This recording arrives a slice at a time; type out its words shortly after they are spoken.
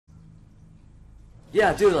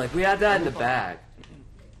Yeah, dude, like, we had that in the bag.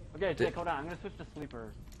 Okay, Jake, hold on. I'm gonna switch to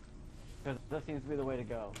sleeper. Because that seems to be the way to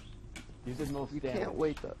go. You did most damage. You can't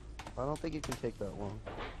wait that. I don't think it can take that long.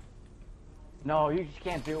 No, you just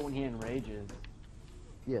can't do it when he enrages.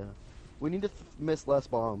 Yeah. We need to miss less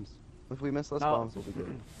bombs. If we miss less bombs, we'll be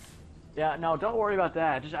good. Yeah, no, don't worry about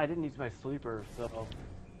that. I didn't use my sleeper, so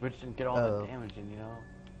we just didn't get all the damage in, you know.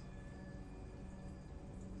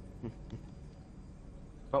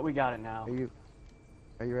 But we got it now.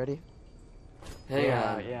 Are you ready? Hang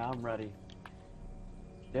on. Yeah, I'm ready.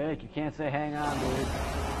 Jake, you can't say hang on, dude.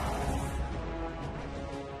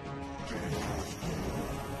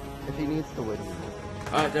 If he needs to wait.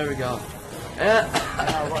 Alright, there we go.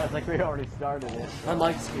 Well, it's like we already started it. My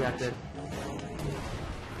mic disconnected.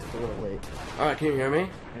 It's a little late. Alright, can you hear me?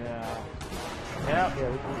 Yeah. Yep. Yeah,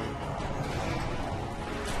 we can.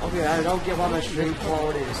 Okay, I don't get why my stream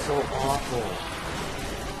quality is so awful.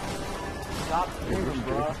 Stop screaming,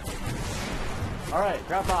 bro. Alright,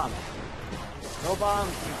 grab bombs. No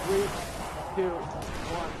bombs in 3, 2,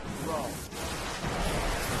 1, roll.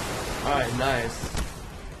 Alright, nice.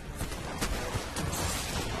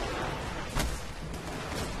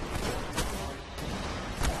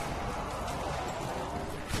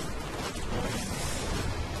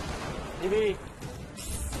 TV.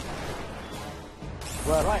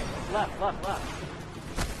 Left. Right, left.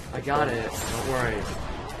 I got it, don't worry.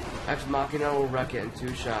 Ex Machina will wreck it in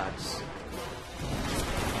 2 shots.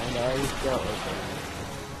 And I got it.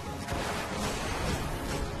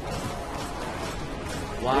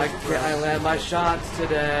 Why can't I land my shots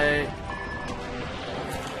today?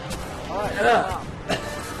 Alright,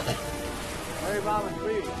 Hurry bomb in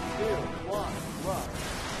 3, 2, 1, run.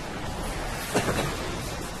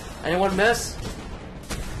 Anyone miss?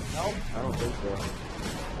 Nope. I don't think so.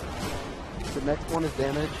 The next one is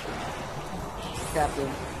damage.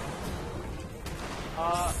 Captain.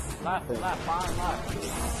 Left, bomb left.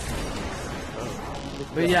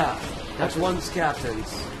 But yeah, that's one's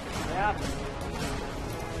captains. Yeah.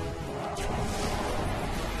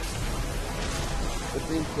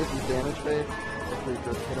 1550 damage fade. Hopefully you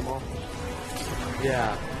just hit them all.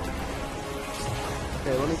 Yeah.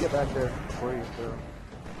 Okay, let me get back there before you throw.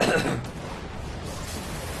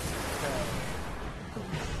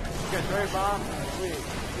 Okay, hurry bomb. 3, 2,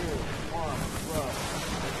 1, roll.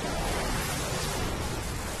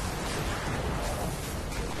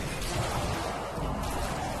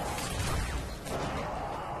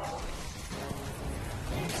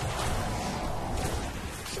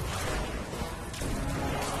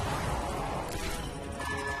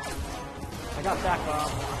 I got back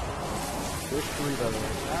bomb. There's 3 by the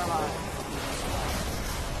way. Never mind.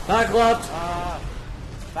 Back left!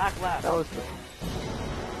 Back left. That was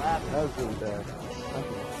Left. That was really bad.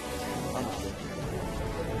 Okay. Honestly.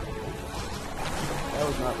 That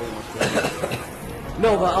was not very much damage. No,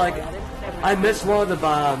 but like, I missed one of the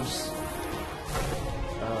bombs.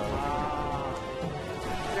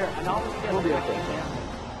 Here, and I'll just get We'll be okay.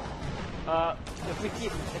 if you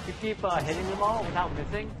keep hitting them all without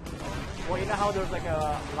missing, well, you know how there's like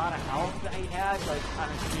a lot of health that he had, like on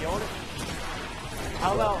his shield?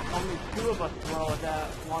 How about only 2 of us throw at that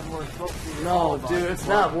one we're supposed to be? No, dude, it's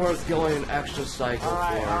not worth going an extra cycle for.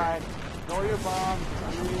 Alright. Throw your bombs.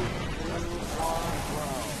 3, 2,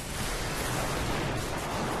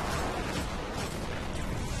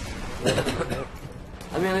 1, throw.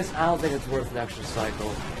 I mean, at least I don't think it's worth an extra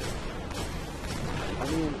cycle. I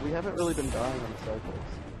mean, we haven't really been dying on cycles.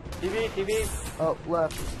 TV. Oh,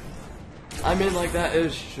 left. I mean, like, that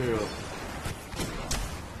is true.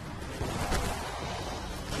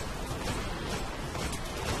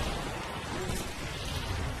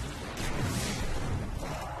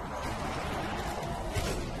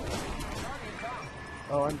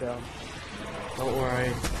 Oh, I'm down. Don't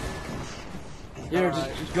worry. Here,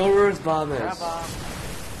 just go where his bomb is. Grab bomb.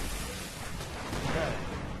 Okay.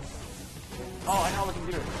 Oh, I know what we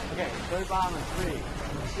can do. Okay, third bomb in 3,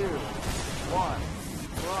 2, 1,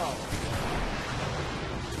 throw.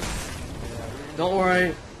 Don't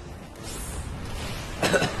worry.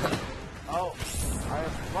 Oh,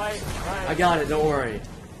 right. I got it, don't worry.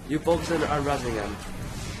 You focus on rezzing him.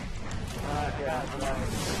 Yeah, right.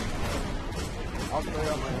 I'll throw it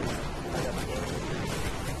on my head.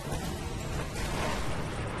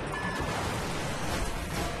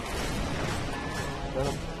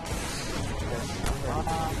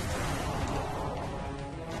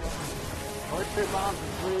 Orchard bombs in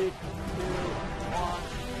 3, 2, 1,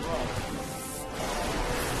 roll.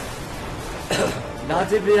 Not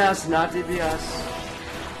DBS, not DBS.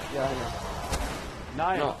 Yeah, I know.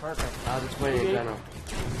 Nice, No. perfect. I was just waiting, General.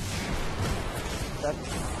 That's...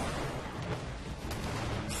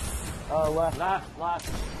 Left. Left.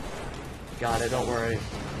 Got it, don't worry.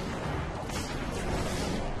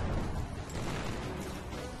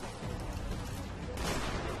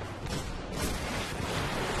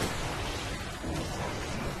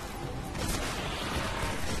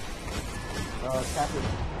 Captain.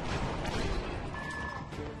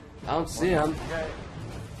 I don't see him. Okay.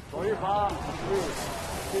 Throw your bomb.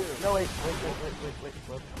 3, 2. No, wait.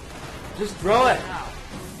 Just throw it. Now.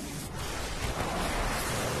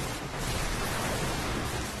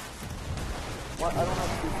 What? I don't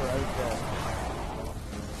have super. I was dead.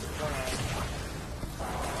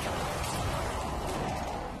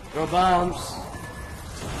 Throw bombs.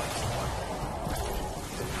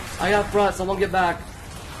 I got front, someone get back.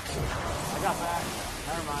 I got back.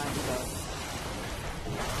 Never mind.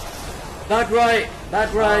 Back right,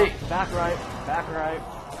 back right. Back right.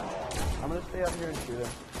 I'm gonna stay up here and shoot it.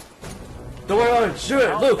 Don't worry about it, shoot it,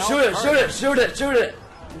 No, Luke, no, shoot it, hurry. shoot it, shoot it, shoot it.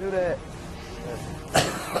 Shoot it.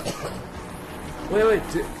 Wait,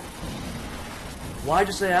 why'd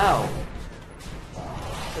you say ow?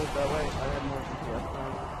 Goes that way. I had more GPS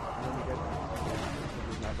time. And then you get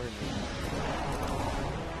it's not very nice.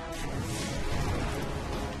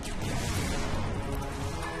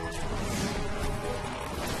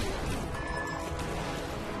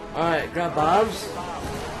 Alright, grab bombs.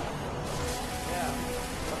 Yeah.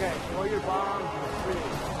 Okay, throw your bombs in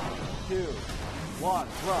 3, 2, 1,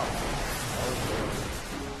 throw.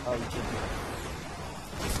 Oh, you should.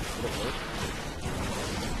 Did it work?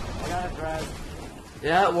 I got it, Brad.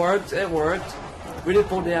 Yeah, it worked. We did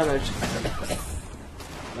full damage.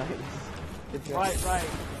 Nice. Good job. Right.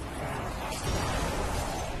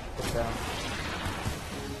 Put down.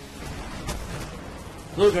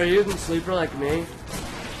 Luke, are you using sleeper like me?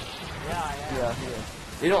 Yeah. Yeah, here.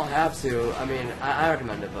 You don't have to. I mean, I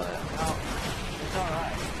recommend it, but... No, it's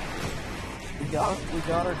alright. We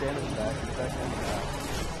got our damage back. It's back in the back.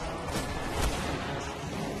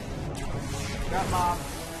 Grab bomb.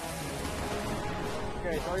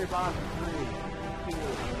 Okay, throw your bomb in 3, 2,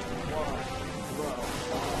 1, throw.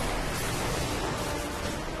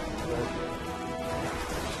 Good.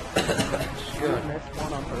 We missed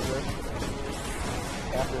one on purpose.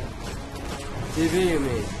 Captain. TV, you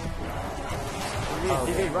mean?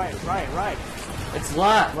 TV, right. It's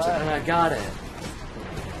left, Left. and I got it.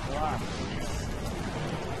 Left.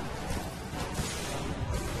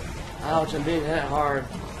 Ouch, I'm being hit hard.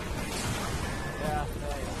 Yeah,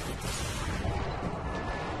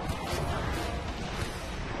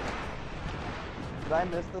 Did I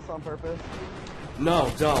miss this on purpose?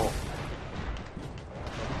 No, don't.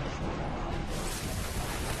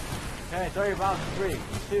 Okay, throw your bomb in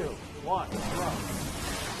 3, 2, 1, throw.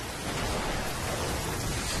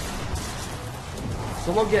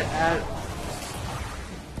 Someone get at...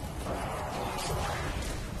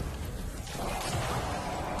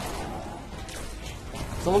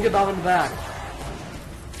 Someone get Bob in the back.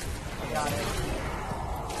 I got it.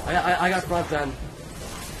 I got front then.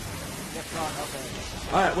 Get front,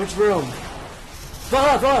 okay. Alright, which room?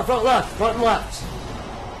 Front left. Front and left.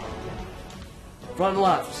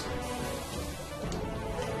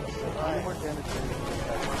 Any more damage?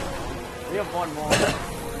 We have one more.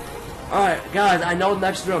 Alright, guys, I know the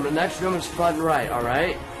next room. The next room is front and right,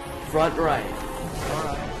 alright? Front and right.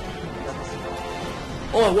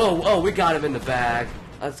 Oh, we got him in the bag.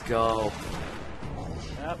 Let's go.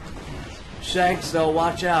 Yep. Shanks, though,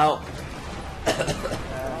 watch out.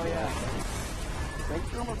 Oh, yeah.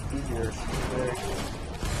 Thanks almost easier.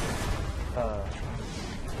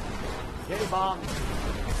 Get your bomb.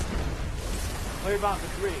 Throw your bomb in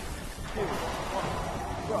 3, 2, 1,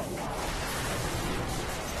 throw.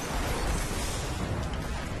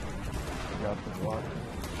 Got the block.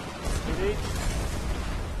 TV.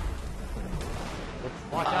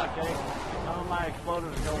 Watch out, Jake. Some of my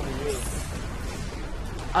exploders are going to you.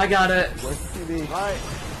 I got it. Where's the TV? Right.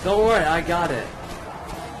 Don't worry, I got it.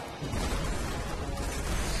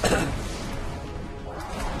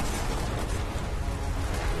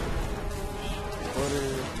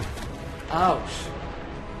 Ouch.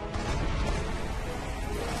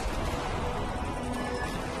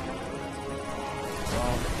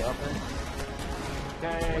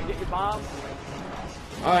 Okay, get your bomb.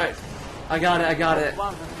 Alright. I got it.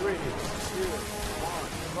 Bombs in 3, 2,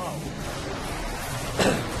 1,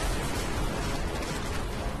 go.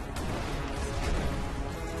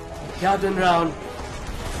 Captain round.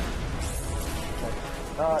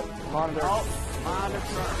 Monitor. Oh,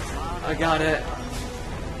 monitor. I got it.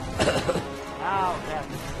 Ow,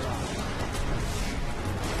 Captain.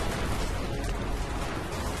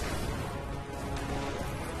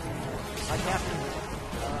 My Captain.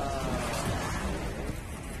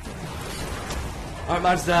 Alright,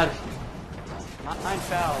 mine's dead. Mine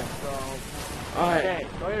fell, so... Alright. Okay,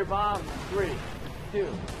 throw your bomb. 3, 2,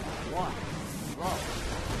 1. Roll.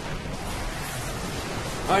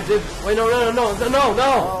 Alright, dude. Wait, no.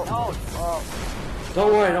 Oh.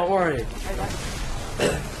 Don't worry.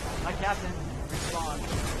 Hey, my captain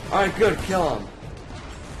respawned. Alright, good. Kill him.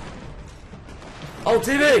 Oh,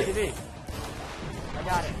 TV! TV. I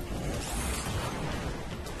got it.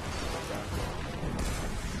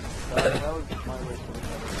 That was my wish.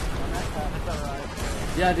 That's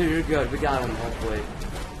alright. Yeah, dude, you're good. We got him, hopefully.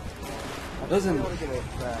 Listen, I want to get it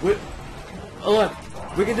back.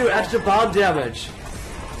 look, we can do extra bomb damage.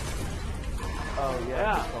 Oh, Yeah.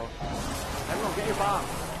 yeah. Everyone, get your bomb.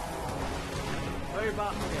 Throw your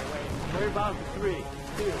bomb. Okay, wait. Throw your bomb for 3,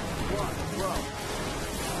 2, 1, roll.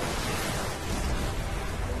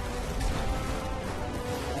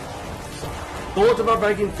 Both of our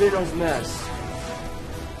Viking funerals miss.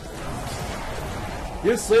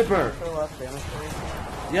 You sleeper. For the last damage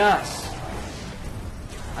thing, Yes.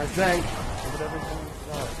 I think. but everything.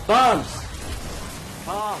 No. Bombs.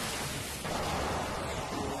 Bomb.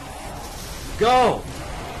 Go.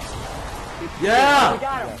 We Yeah.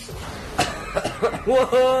 got him.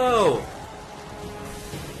 Whoa.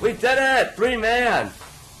 We did it. 3-man.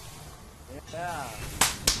 Yeah.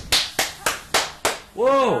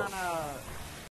 Whoa. No.